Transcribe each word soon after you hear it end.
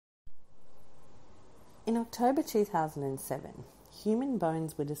In October 2007, human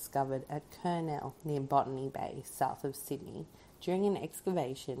bones were discovered at Kurnell near Botany Bay, south of Sydney, during an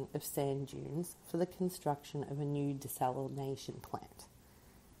excavation of sand dunes for the construction of a new desalination plant.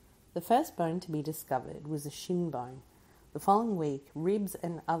 The first bone to be discovered was a shin bone. The following week, ribs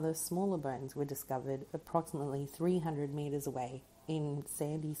and other smaller bones were discovered approximately 300 metres away in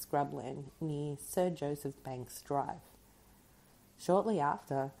sandy scrubland near Sir Joseph Banks Drive. Shortly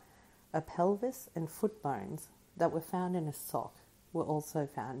after, a pelvis and foot bones that were found in a sock were also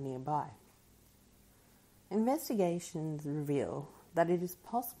found nearby. Investigations reveal that it is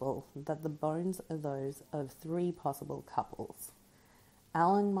possible that the bones are those of three possible couples: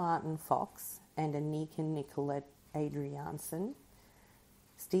 Alan Martin Fox and Anika Nicolette Adrianson,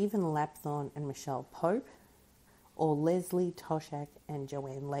 Stephen Lapthorne and Michelle Pope, or Leslie Toshak and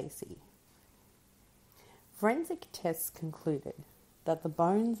Joanne Lacey. Forensic tests concluded that the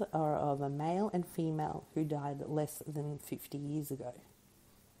bones are of a male and female who died less than 50 years ago.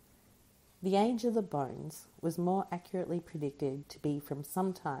 The age of the bones was more accurately predicted to be from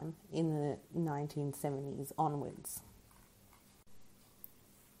sometime in the 1970s onwards.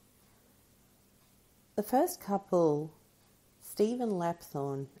 The first couple, Stephen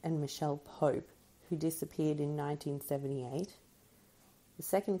Lapthorne and Michelle Pope, who disappeared in 1978, the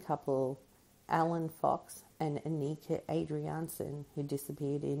second couple, Alan Fox and Anika Adrianson, who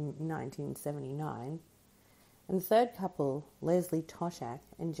disappeared in 1979, and the third couple, Leslie Toshak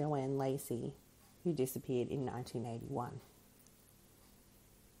and Joanne Lacey, who disappeared in 1981.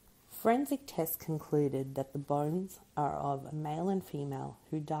 Forensic tests concluded that the bones are of a male and female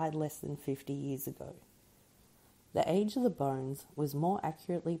who died less than 50 years ago. The age of the bones was more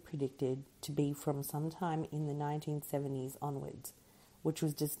accurately predicted to be from sometime in the 1970s onwards, which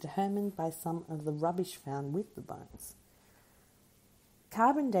was determined by some of the rubbish found with the bones.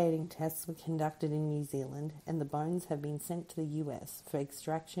 Carbon dating tests were conducted in New Zealand, and the bones have been sent to the US for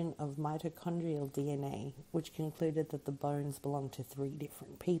extraction of mitochondrial DNA, which concluded that the bones belong to three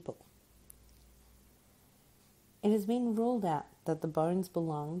different people. It has been ruled out that the bones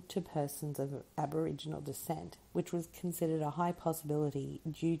belong to persons of Aboriginal descent, which was considered a high possibility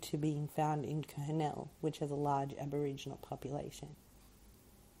due to being found in Kurnell, which has a large Aboriginal population.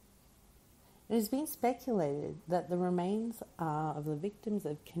 It has been speculated that the remains are of the victims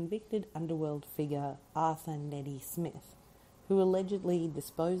of convicted underworld figure Arthur Neddy Smith, who allegedly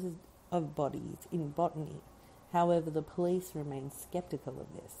disposed of bodies in Botany. However, the police remain sceptical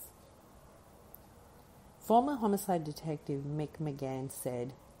of this. Former homicide detective Mick McGann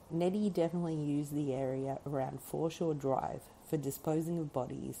said, "Neddy definitely used the area around Foreshore Drive for disposing of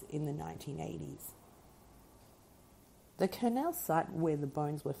bodies in the 1980s. The Kurnell site where the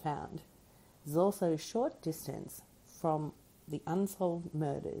bones were found is also a short distance from the unsolved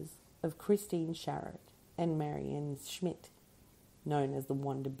murders of Christine Sharrock and Marianne Schmidt, known as the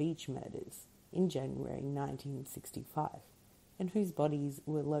Wanda Beach murders, in January 1965, and whose bodies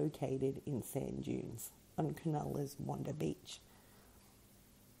were located in sand dunes on Kurnell's Wanda Beach.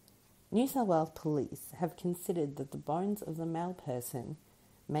 New South Wales police have considered that the bones of the male person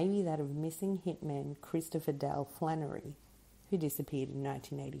may be that of missing hitman Christopher Dale Flannery, who disappeared in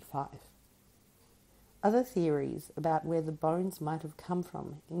 1985. Other theories about where the bones might have come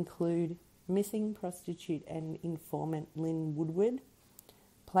from include missing prostitute and informant Lynn Woodward,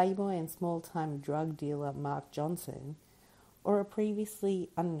 playboy and small-time drug dealer Mark Johnson, or a previously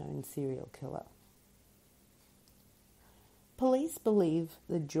unknown serial killer. Police believe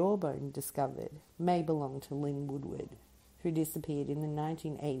the jawbone discovered may belong to Lynn Woodward, who disappeared in the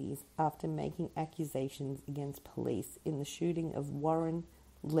 1980s after making accusations against police in the shooting of Warren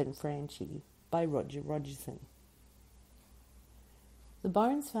Lenfranchi by Roger Rogerson. The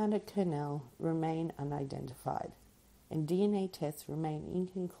bones found at Kurnell remain unidentified, and DNA tests remain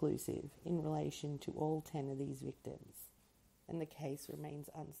inconclusive in relation to all 10 of these victims, and the case remains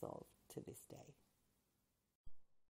unsolved to this day.